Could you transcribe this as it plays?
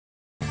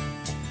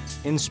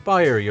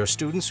Inspire your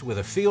students with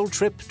a field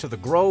trip to the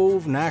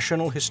Grove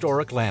National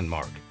Historic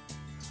Landmark,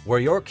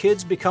 where your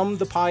kids become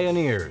the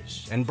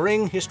pioneers and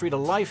bring history to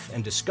life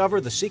and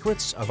discover the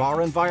secrets of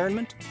our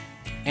environment,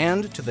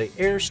 and to the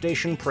Air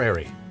Station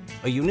Prairie,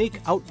 a unique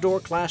outdoor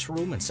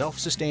classroom and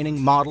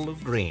self-sustaining model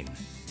of green.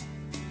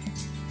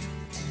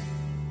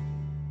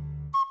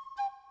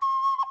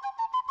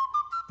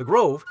 The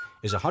Grove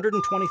is a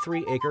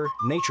 123-acre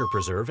nature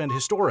preserve and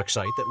historic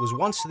site that was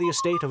once the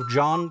estate of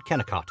John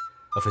Kennicott,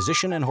 a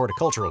physician and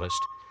horticulturalist,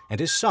 and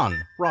his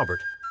son, Robert,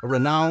 a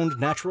renowned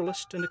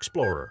naturalist and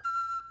explorer.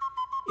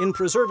 In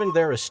preserving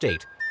their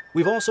estate,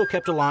 we've also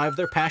kept alive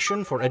their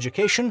passion for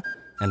education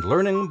and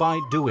learning by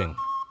doing.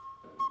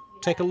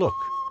 Take a look.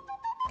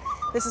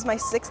 This is my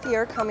 6th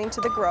year coming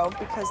to the Grove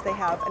because they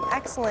have an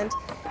excellent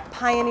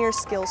Pioneer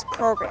Skills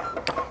program.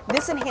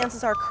 This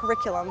enhances our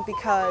curriculum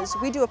because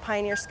we do a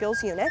Pioneer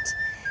Skills unit,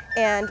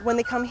 and when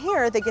they come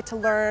here, they get to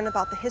learn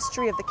about the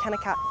history of the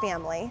Kennicott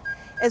family,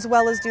 as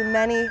well as do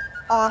many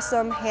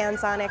awesome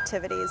hands-on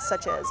activities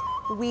such as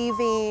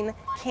weaving,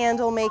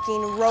 candle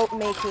making, rope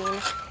making,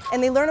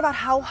 and they learn about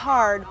how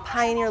hard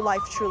pioneer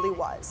life truly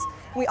was.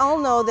 We all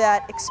know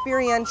that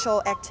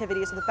experiential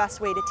activities are the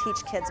best way to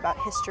teach kids about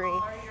history,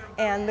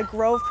 and the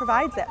Grove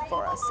provides that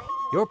for us.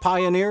 Your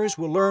pioneers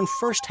will learn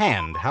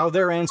firsthand how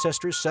their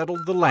ancestors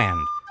settled the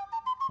land,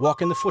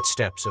 walk in the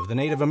footsteps of the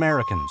Native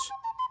Americans,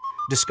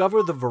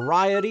 discover the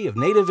variety of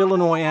native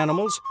Illinois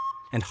animals,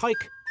 and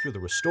hike through the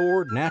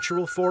restored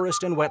natural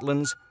forest and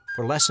wetlands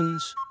for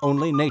lessons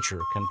only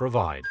nature can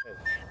provide.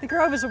 The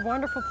Grove is a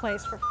wonderful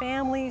place for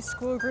families,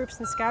 school groups,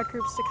 and scout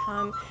groups to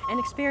come and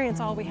experience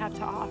all we have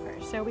to offer.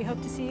 So we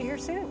hope to see you here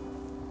soon.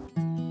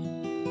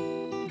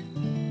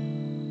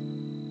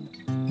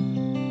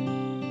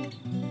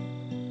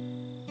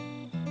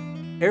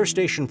 Air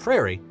Station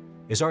Prairie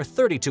is our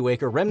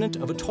 32-acre remnant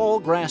of a tall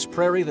grass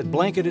prairie that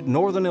blanketed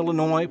northern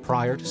Illinois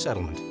prior to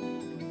settlement.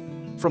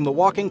 From the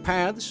walking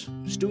paths,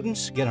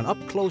 students get an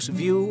up-close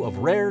view of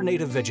rare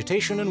native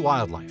vegetation and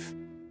wildlife.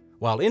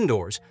 While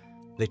indoors,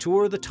 they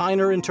tour the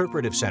Tyner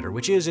Interpretive Center,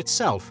 which is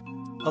itself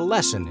a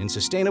lesson in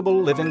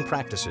sustainable living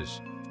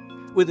practices.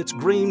 With its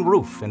green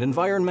roof and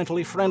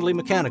environmentally friendly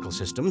mechanical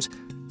systems,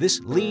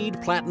 this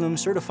LEED Platinum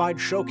certified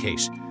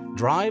showcase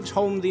drives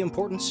home the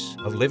importance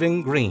of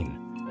living green,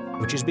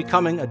 which is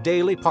becoming a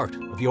daily part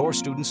of your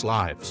students'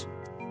 lives.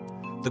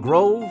 The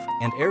Grove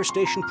and Air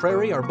Station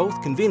Prairie are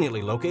both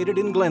conveniently located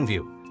in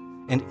Glenview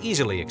and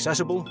easily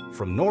accessible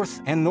from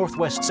north and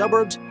northwest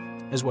suburbs,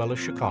 as well as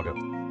Chicago.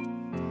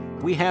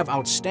 We have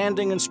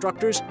outstanding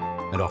instructors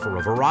and offer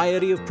a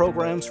variety of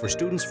programs for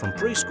students from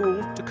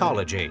preschool to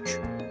college age.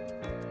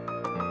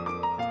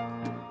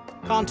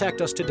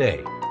 Contact us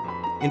today.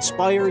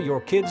 Inspire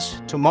your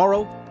kids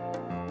tomorrow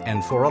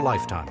and for a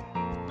lifetime.